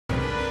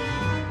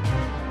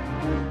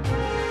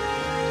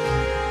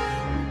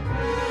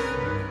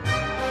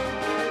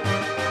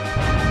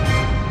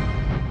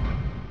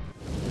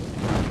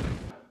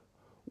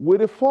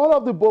With the fall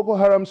of the Boko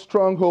Haram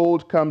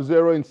stronghold Camp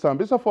Zero in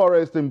Sambisa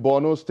Forest in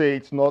Borno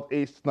State,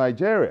 northeast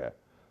Nigeria,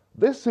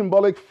 this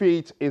symbolic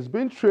feat is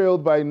being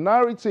trailed by a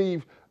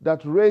narrative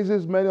that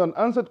raises many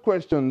unanswered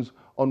questions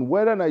on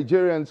whether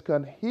Nigerians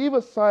can heave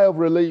a sigh of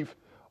relief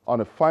on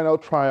a final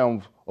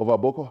triumph over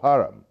Boko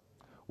Haram.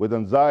 With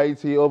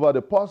anxiety over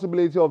the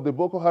possibility of the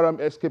Boko Haram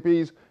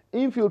escapees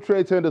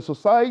infiltrating the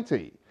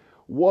society,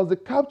 was the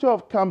capture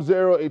of Camp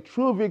Zero a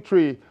true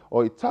victory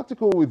or a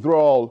tactical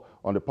withdrawal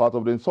on the part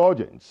of the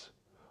insurgents?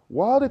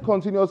 While the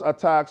continuous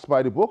attacks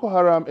by the Boko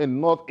Haram in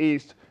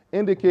northeast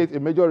indicate a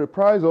major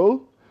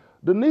reprisal,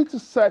 the need to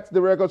set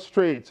the record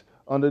straight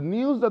on the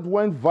news that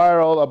went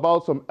viral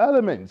about some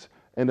elements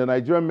in the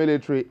Nigerian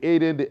military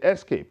aiding the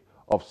escape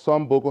of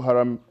some Boko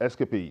Haram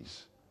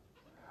escapees.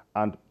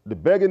 And the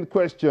begging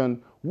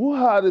question, who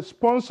are the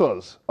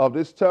sponsors of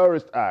this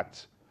terrorist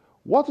act?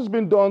 What has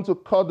been done to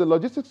cut the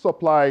logistics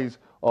supplies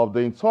of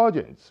the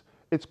insurgents?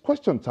 It's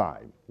question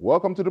time.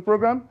 Welcome to the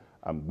program.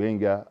 I'm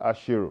Benga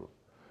Ashiru.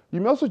 You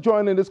may also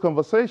join in this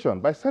conversation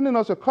by sending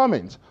us your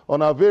comments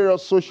on our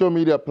various social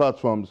media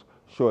platforms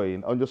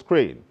showing on your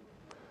screen.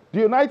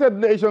 The United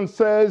Nations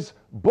says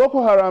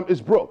Boko Haram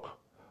is broke,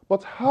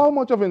 but how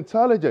much of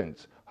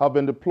intelligence have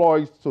been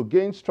deployed to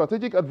gain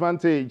strategic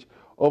advantage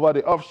over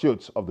the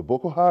offshoots of the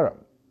Boko Haram?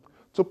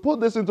 To put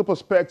this into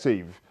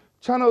perspective,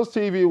 Channels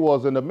TV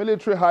was in the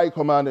military high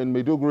command in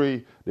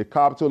Maiduguri, the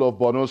capital of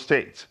Borno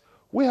State.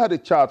 We had a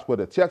chat with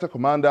the theater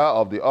commander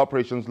of the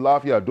operations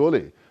Lafia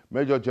Dole,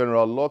 Major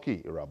General Lucky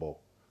Irabor.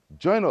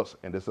 Join us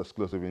in this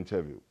exclusive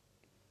interview.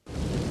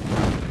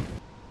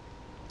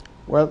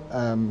 Well,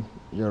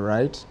 you're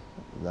right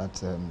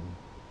that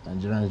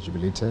Nigeria is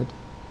jubilated,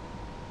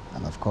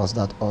 and of course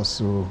that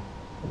also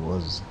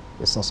was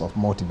a source of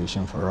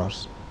motivation for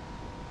us,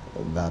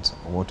 that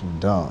what we've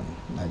done,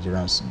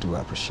 Nigerians do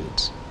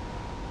appreciate.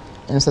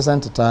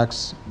 Incessant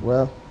attacks,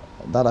 well,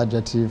 that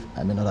adjective,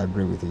 I may not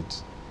agree with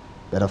it,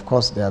 but of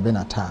course there have been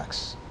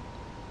attacks.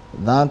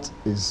 That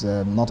is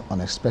not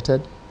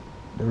unexpected,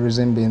 the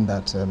reason being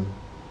that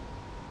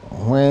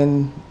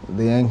when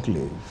the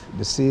enclave,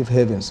 the safe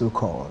haven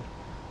so-called,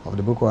 of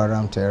the Boko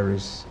Haram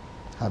terrorists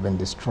have been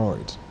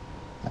destroyed,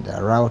 and they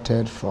are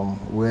routed from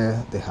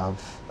where they have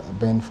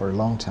been for a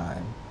long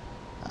time,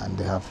 and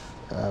they have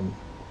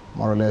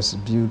more or less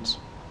built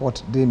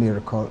what they may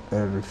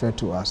refer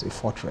to as a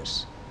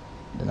fortress,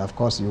 then of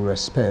course you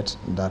respect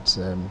that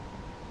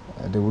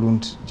they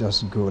wouldn't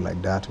just go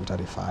like that without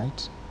a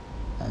fight.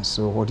 And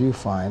so what you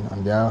find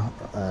on their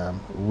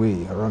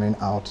way running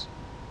out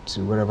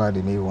to wherever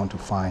they may want to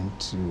find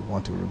to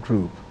want to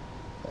regroup,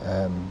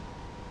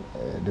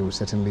 they will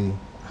certainly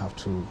have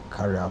to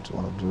carry out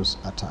one of those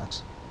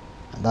attacks.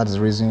 And that is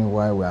the reason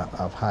why we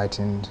have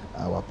heightened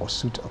our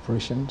pursuit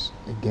operations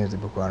against the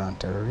Boko Haram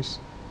terrorists.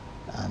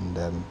 And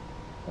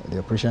the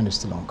operation is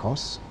still on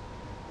course.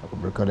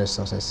 We've recorded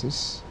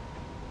successes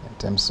in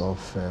terms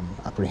of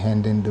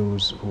apprehending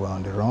those who are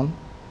on the run,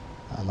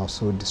 and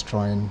also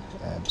destroying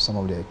some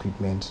of their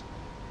equipment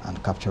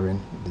and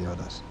capturing the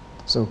others.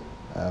 So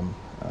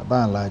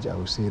by and large, I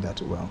would say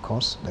that we're on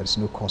course. There is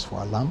no cause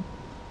for alarm.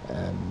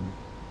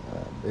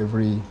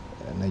 Every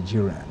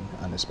Nigerian,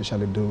 and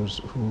especially those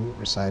who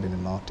reside in the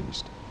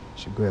Northeast,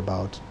 should go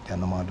about their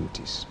normal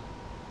duties.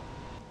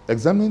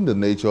 Examining the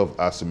nature of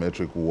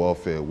asymmetric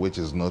warfare, which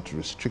is not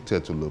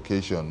restricted to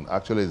location,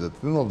 actually is a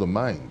thing of the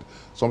mind.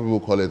 Some people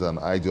call it an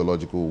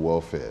ideological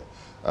warfare.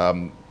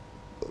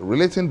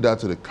 Relating that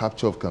to the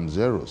capture of Camp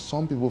Zero,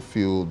 some people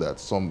feel that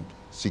some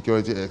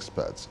security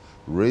experts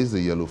raised the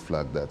yellow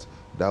flag that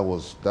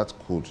that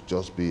could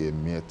just be a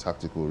mere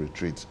tactical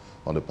retreat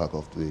on the part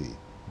of the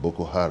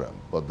Boko Haram,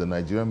 but the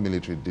Nigerian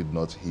military did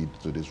not heed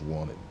to this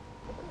warning.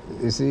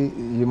 You see,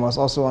 you must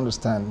also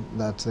understand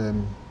that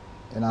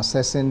in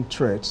assessing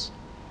threats,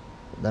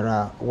 there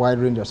are a wide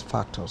range of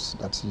factors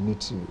that you need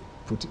to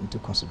put into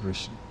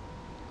consideration.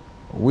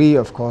 We,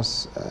 of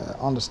course,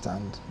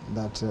 understand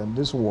that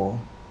this war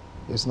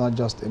is not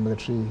just a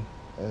military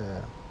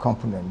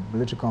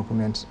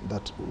component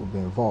that will be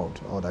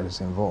involved or that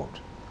is involved.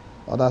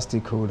 Other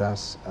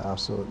stakeholders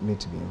also need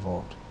to be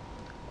involved.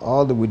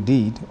 All that we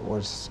did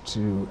was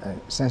to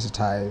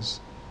sensitize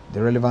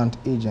the relevant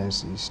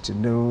agencies to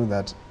know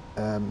that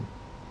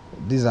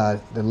these are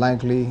the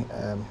likely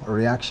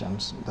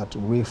reactions that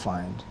we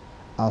find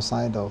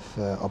outside of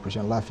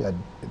Operation Lafia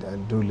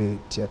Dole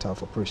theater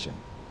of operation.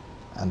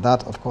 And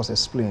that, of course,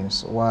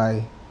 explains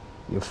why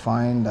you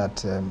find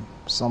that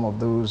some of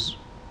those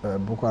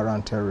Boko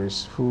Haram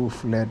terrorists who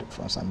fled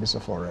from Sambisa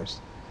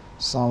Forest,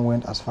 some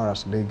went as far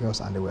as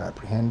Lagos and they were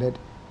apprehended.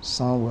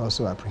 Some were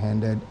also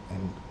apprehended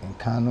in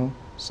Kano,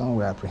 some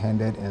were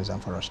apprehended in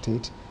Zamfara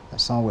State,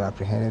 and some were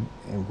apprehended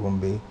in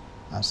Gombe,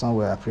 and some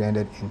were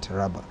apprehended in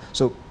Taraba.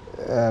 So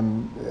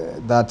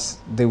that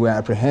they were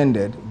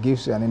apprehended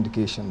gives you an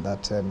indication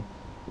that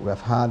we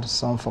have had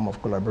some form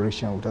of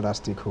collaboration with other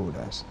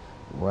stakeholders,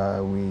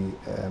 where we,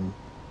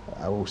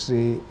 I would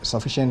say,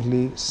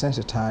 sufficiently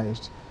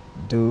sensitized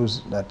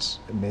those that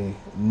may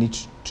need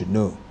to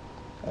know.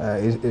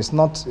 It's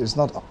not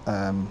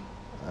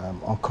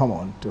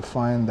uncommon to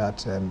find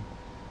that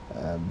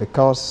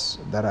because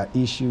there are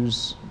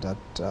issues that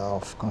are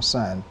of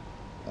concern,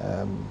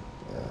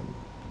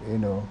 you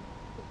know,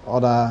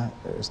 other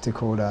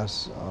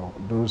stakeholders,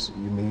 those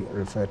you may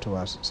refer to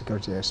as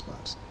security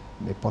experts,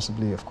 may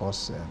possibly, of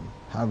course,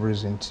 have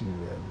reason to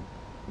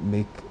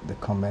make the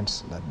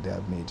comments that they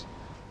have made.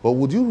 But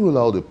would you rule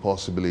out the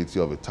possibility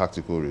of a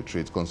tactical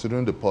retreat,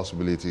 considering the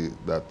possibility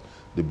that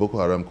the Boko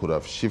Haram could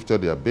have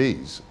shifted their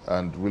base,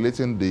 and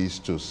relating this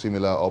to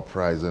similar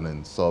uprising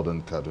in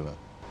southern Kaduna?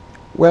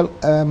 Well,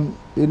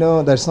 you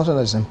know, there's nothing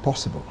that's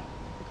impossible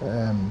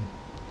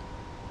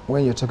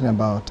when you're talking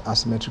about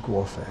asymmetric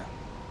warfare.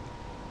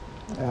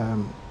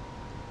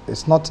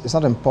 It's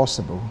not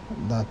impossible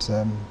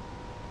that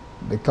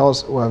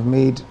because we have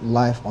made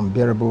life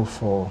unbearable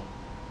for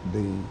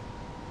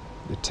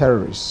the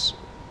terrorists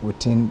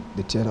within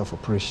the theater of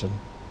operation,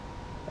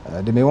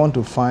 they may want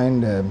to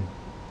find a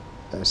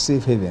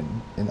safe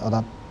haven in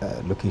other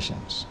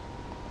locations.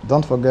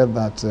 Don't forget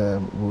that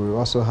we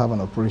also have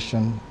an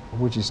operation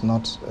which is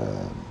not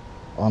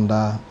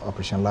under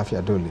Operation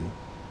Lafia Doli,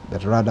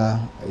 but rather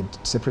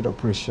a separate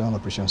operation,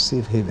 Operation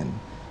Safe Haven,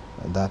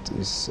 that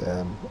is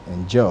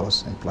in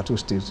Jos, in Plateau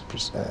State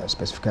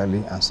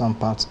specifically, and some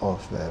parts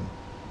of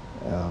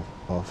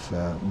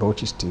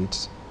Bauchi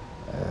State,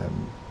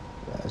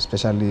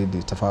 especially the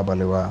Tafawa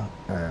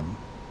Balewa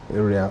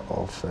area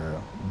of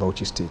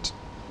Bauchi State.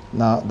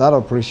 Now, that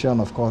operation,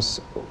 of course,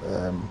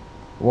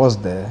 was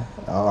there,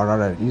 or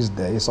rather is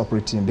there, is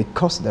operating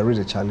because there is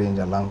a challenge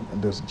along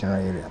those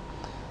general area.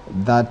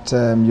 That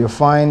you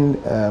find,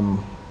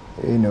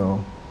 you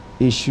know,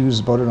 issues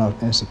bordering on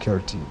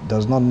insecurity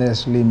does not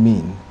necessarily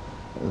mean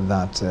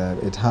that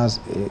it has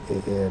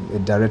a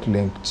direct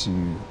link to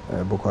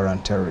Boko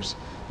Haram terrorists.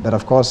 But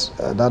of course,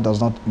 that does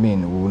not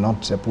mean we will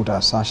not put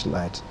our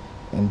searchlight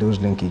in those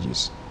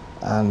linkages.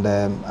 And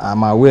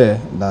I'm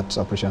aware that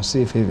Operation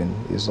Safe Haven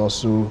is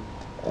also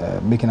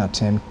making an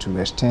attempt to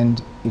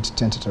extend its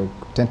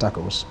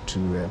tentacles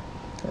to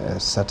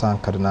certain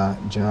Kaduna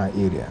general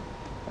area.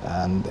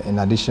 And in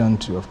addition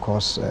to, of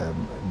course,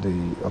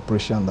 the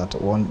operation that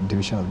one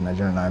division of the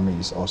Nigerian Army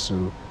is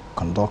also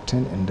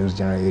conducting in those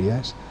general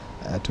areas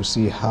to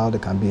see how there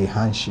can be a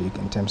handshake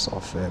in terms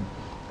of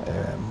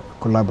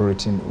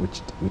collaborating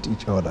with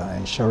each other,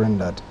 ensuring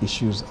that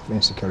issues of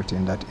insecurity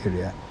in that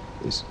area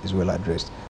is well addressed.